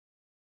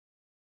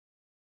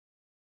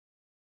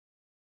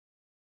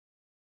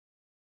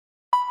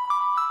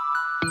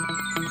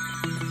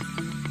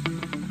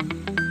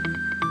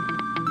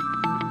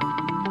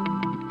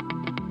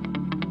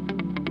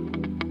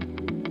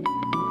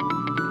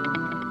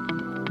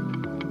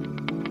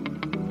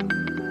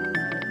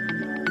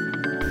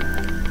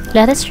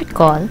Let us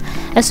recall,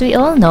 as we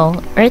all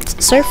know,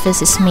 Earth's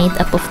surface is made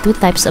up of two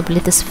types of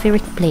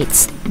lithospheric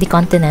plates, the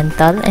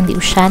continental and the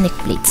oceanic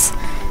plates.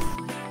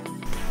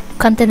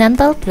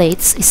 Continental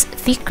plates is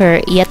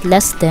thicker yet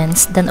less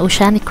dense than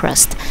oceanic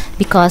crust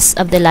because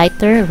of the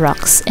lighter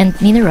rocks and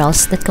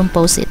minerals that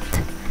compose it,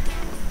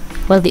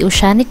 while the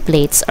oceanic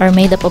plates are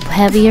made up of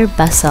heavier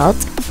basalt,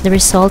 the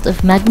result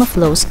of magma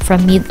flows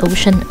from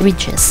mid-ocean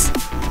ridges.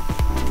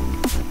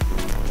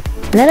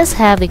 Let us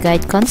have the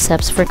guide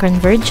concepts for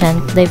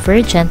convergent,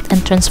 divergent,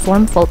 and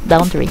transform fault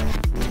boundary.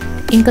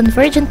 In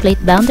convergent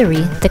plate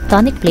boundary,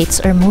 tectonic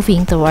plates are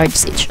moving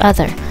towards each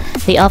other.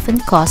 They often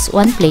cause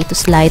one plate to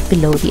slide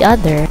below the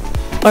other,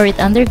 or it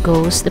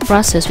undergoes the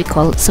process we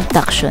call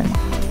subduction.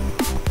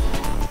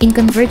 In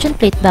convergent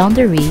plate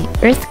boundary,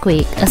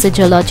 earthquake as a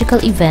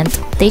geological event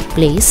take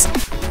place,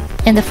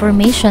 and the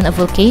formation of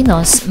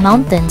volcanoes,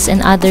 mountains,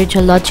 and other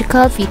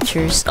geological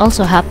features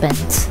also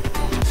happens.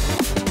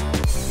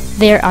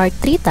 There are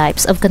three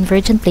types of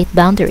convergent plate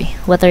boundary.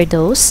 What are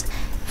those?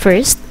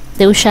 First,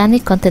 the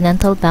oceanic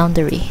continental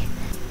boundary.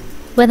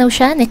 When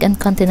oceanic and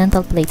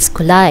continental plates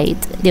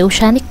collide, the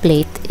oceanic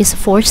plate is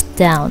forced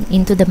down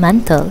into the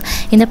mantle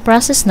in a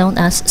process known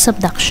as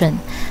subduction.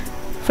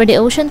 For the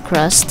ocean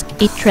crust,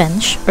 a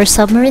trench or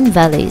submarine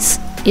valleys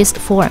is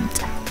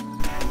formed.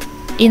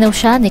 In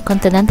oceanic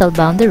continental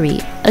boundary,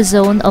 a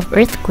zone of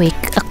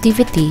earthquake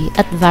activity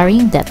at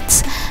varying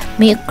depths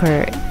may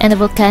occur and a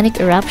volcanic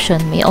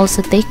eruption may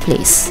also take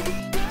place.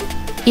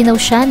 In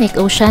oceanic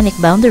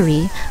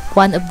boundary,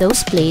 one of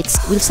those plates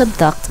will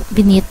subduct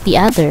beneath the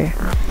other.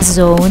 A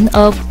zone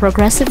of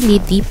progressively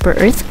deeper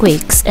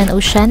earthquakes and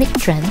oceanic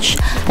trench,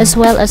 as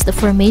well as the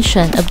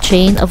formation of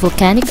chain of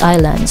volcanic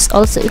islands,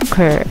 also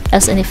occur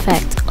as an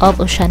effect of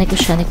oceanic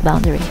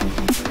boundary.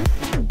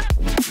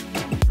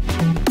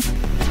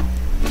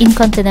 In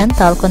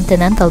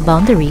continental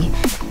boundary,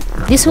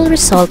 this will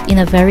result in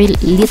a very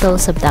little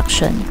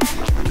subduction.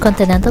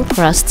 Continental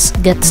crusts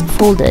get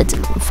folded,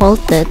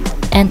 faulted,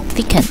 and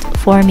thickened,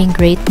 forming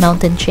great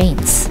mountain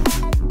chains.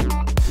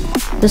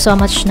 So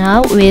much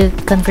now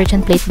with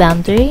convergent plate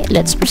boundary.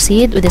 Let's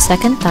proceed with the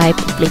second type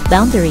of plate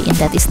boundary, and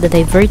that is the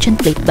divergent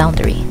plate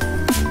boundary.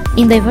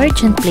 In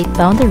divergent plate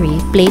boundary,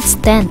 plates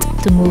tend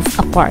to move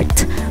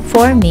apart,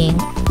 forming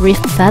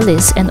rift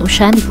valleys and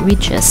oceanic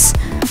ridges.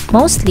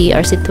 Mostly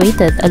are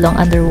situated along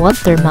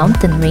underwater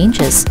mountain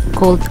ranges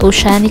called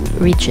oceanic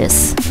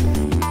ridges.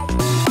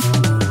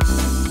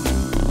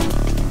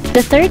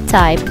 The third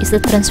type is the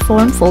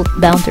transform fault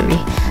boundary.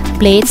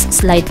 Plates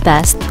slide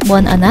past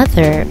one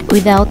another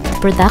without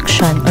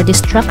production or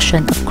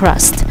destruction of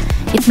crust.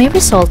 It may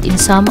result in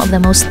some of the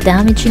most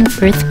damaging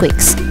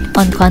earthquakes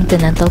on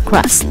continental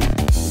crust.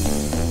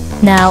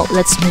 Now,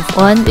 let's move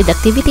on with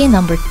activity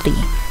number 3,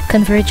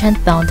 convergent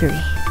boundary.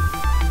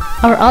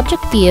 Our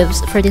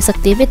objectives for this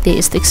activity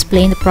is to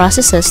explain the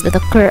processes that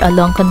occur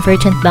along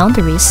convergent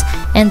boundaries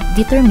and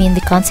determine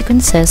the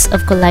consequences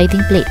of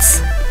colliding plates.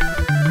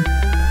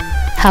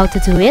 How to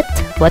do it?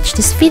 Watch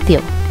this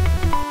video.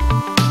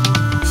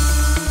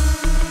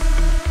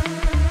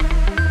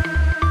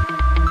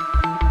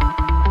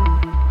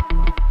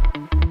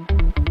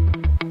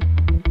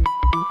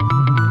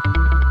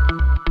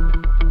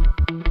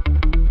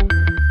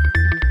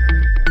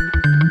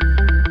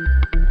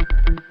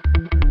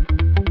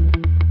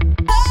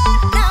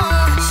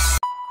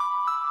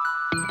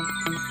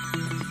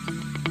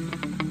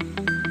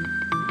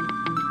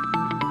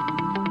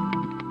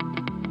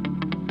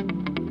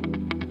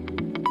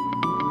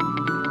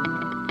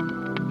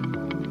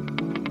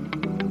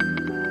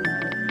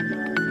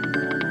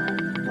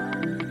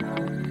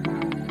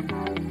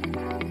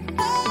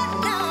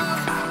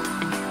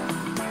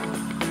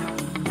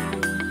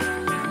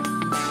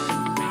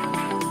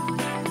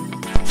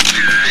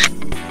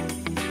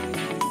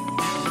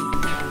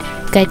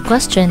 Guide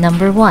question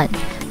number 1.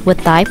 What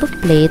type of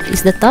plate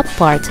is the top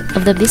part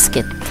of the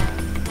biscuit?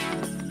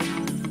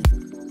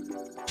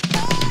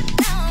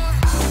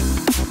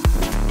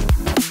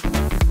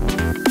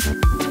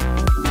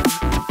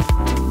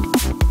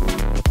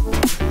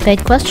 Guide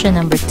question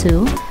number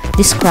 2.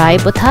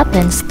 Describe what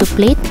happens to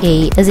plate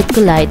A as it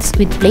collides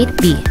with plate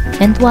B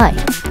and why.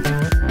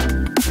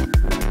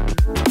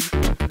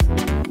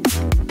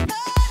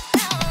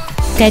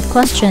 Guide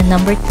question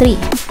number 3.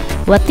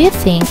 What do you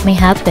think may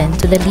happen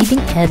to the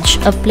leading edge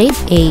of plate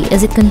A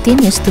as it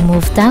continues to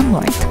move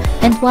downward,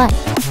 and why?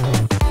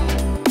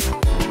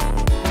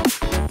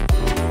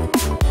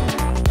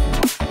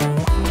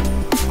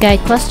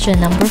 Guide question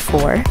number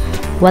 4.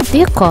 What do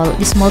you call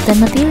this molten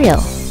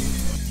material?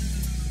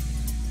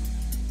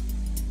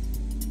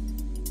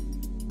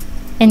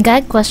 And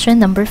guide question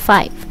number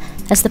 5.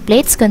 As the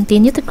plates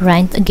continue to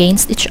grind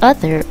against each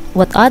other,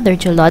 what other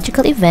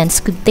geological events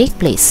could take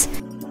place?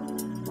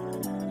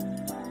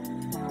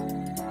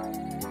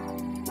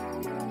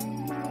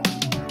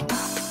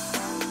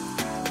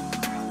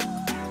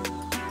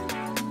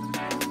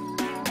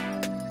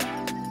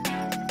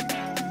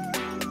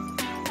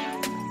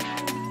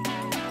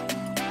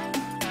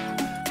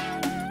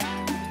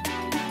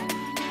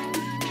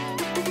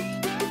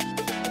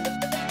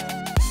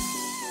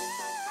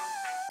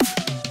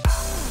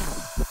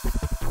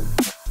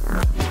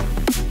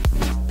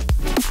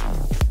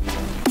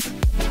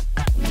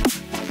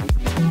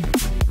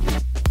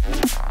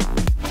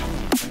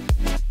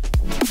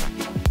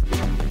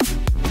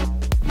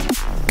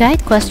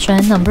 Guide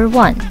question number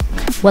 1.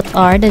 What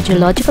are the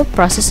geological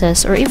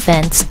processes or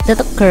events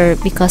that occur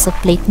because of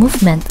plate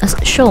movement as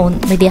shown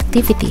by the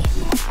activity?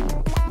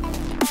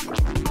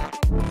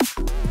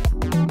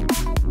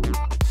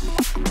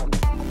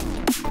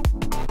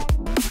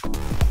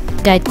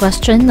 Guide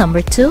question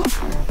number 2.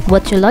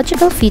 What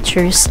geological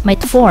features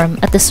might form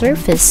at the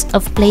surface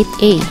of plate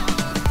A?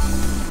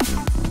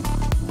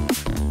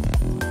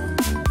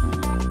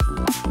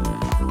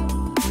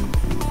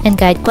 And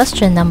guide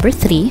question number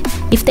 3.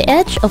 If the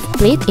edge of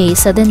plate A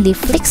suddenly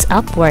flicks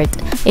upward,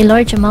 a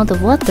large amount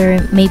of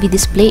water may be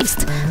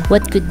displaced.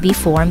 What could be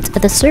formed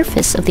at the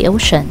surface of the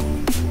ocean?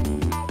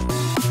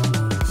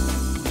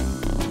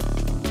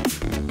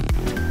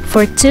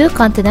 For two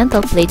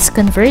continental plates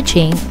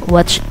converging,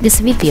 watch this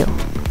video.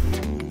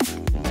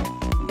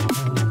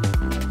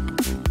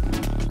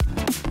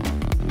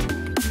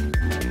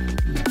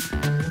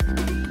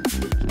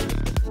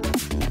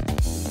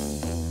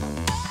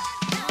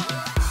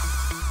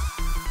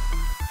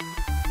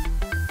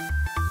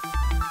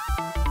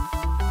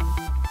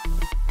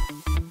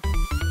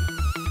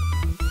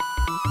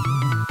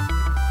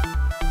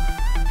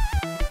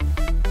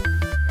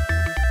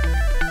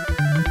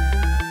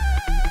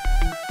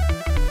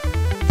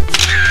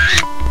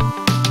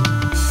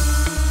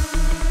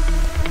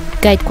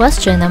 Guide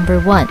question number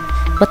 1.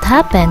 What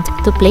happened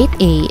to plate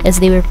A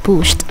as they were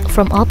pushed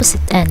from opposite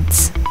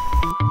ends?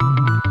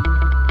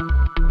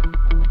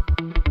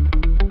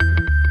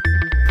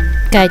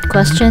 Guide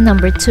question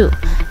number 2.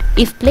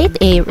 If plate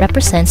A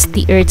represents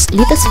the Earth's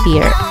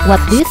lithosphere,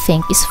 what do you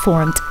think is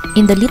formed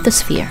in the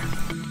lithosphere?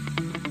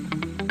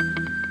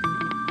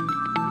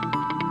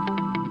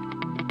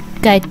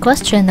 Guide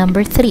question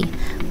number 3.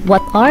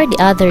 What are the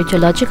other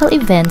geological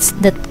events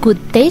that could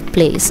take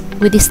place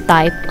with this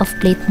type of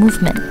plate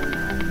movement?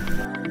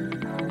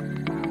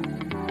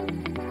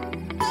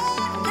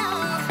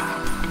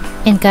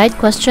 And guide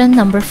question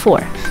number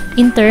 4.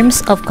 In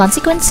terms of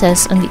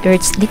consequences on the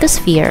Earth's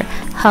lithosphere,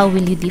 how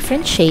will you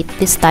differentiate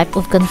this type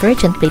of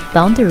convergent plate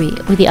boundary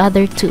with the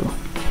other two?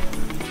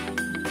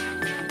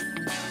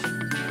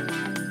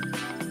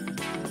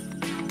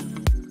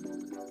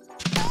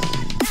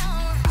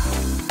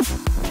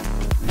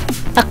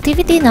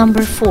 Activity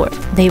number 4.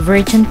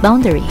 Divergent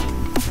boundary.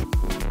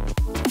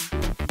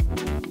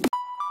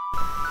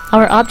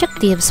 Our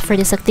objectives for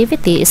this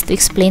activity is to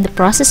explain the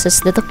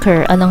processes that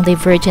occur along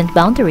divergent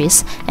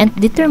boundaries and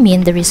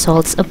determine the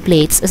results of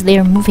plates as they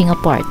are moving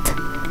apart.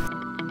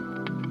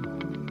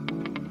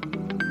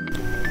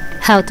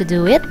 How to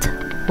do it?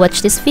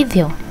 Watch this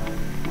video.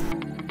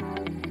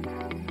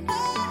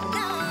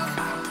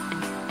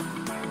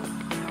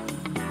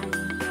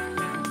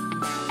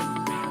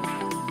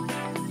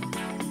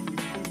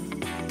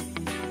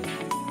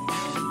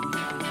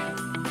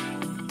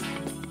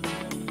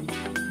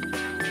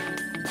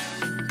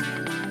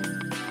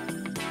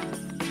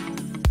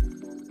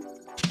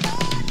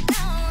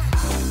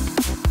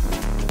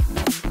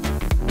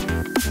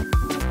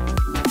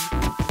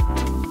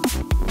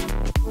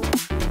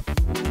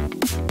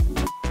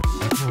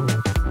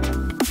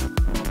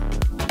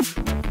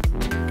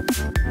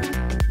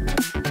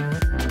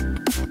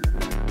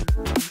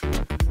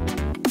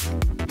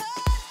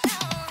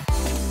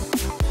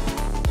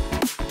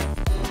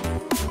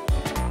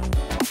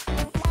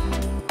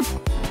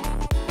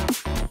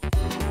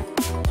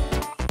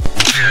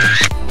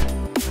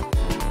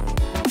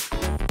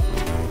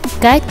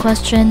 Guide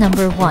question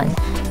number 1.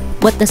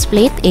 What does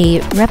plate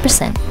A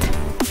represent?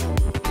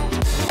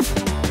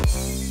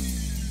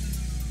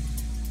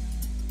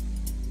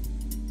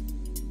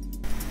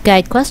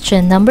 Guide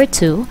question number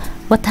 2.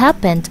 What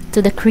happened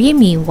to the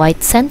creamy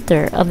white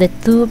center of the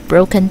two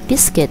broken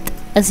biscuit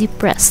as you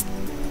pressed?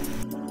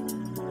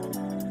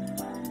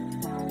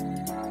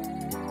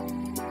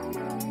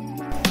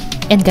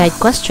 And guide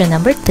question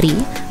number 3.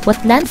 What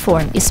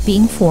landform is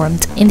being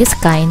formed in this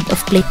kind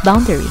of plate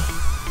boundary?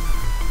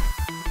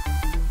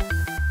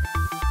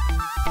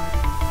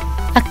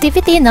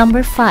 Activity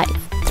number 5.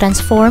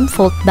 Transform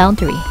fault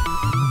boundary.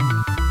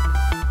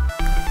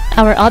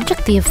 Our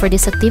objective for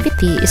this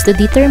activity is to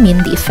determine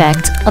the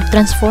effect of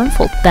transform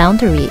fault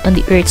boundary on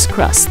the Earth's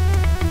crust.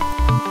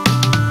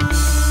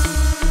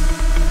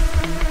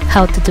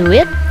 How to do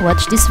it?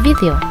 Watch this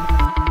video.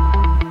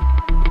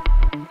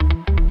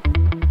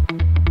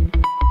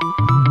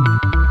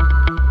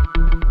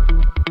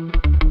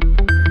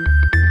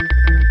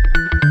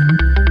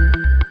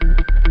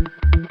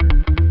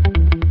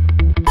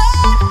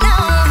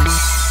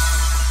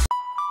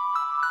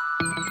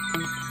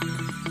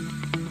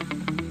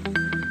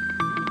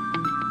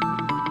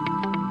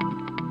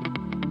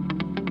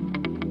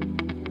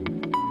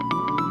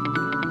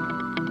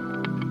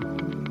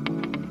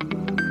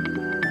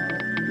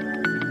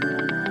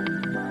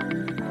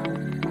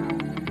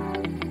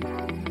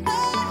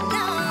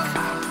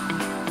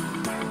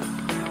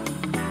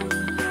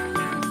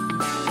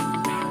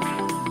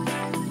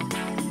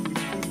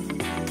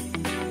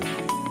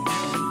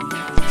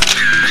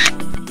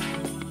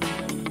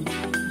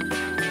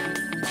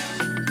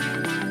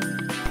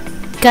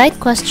 Guide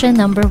question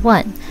number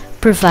 1.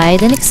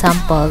 Provide an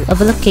example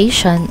of a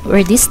location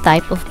where this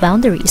type of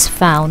boundary is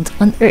found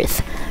on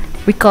Earth.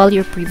 Recall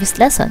your previous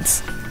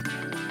lessons.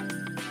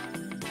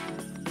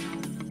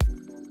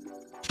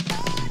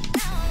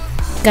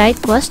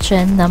 Guide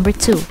question number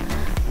 2.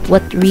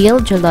 What real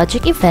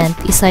geologic event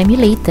is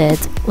simulated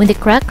when the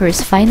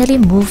crackers finally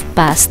move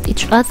past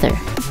each other?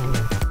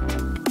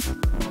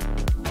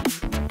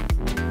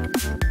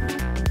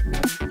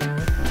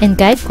 And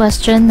guide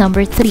question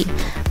number 3.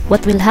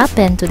 What will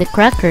happen to the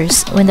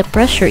crackers when the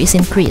pressure is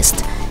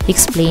increased?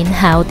 Explain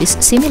how this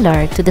is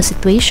similar to the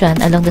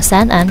situation along the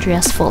San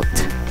Andreas Fault.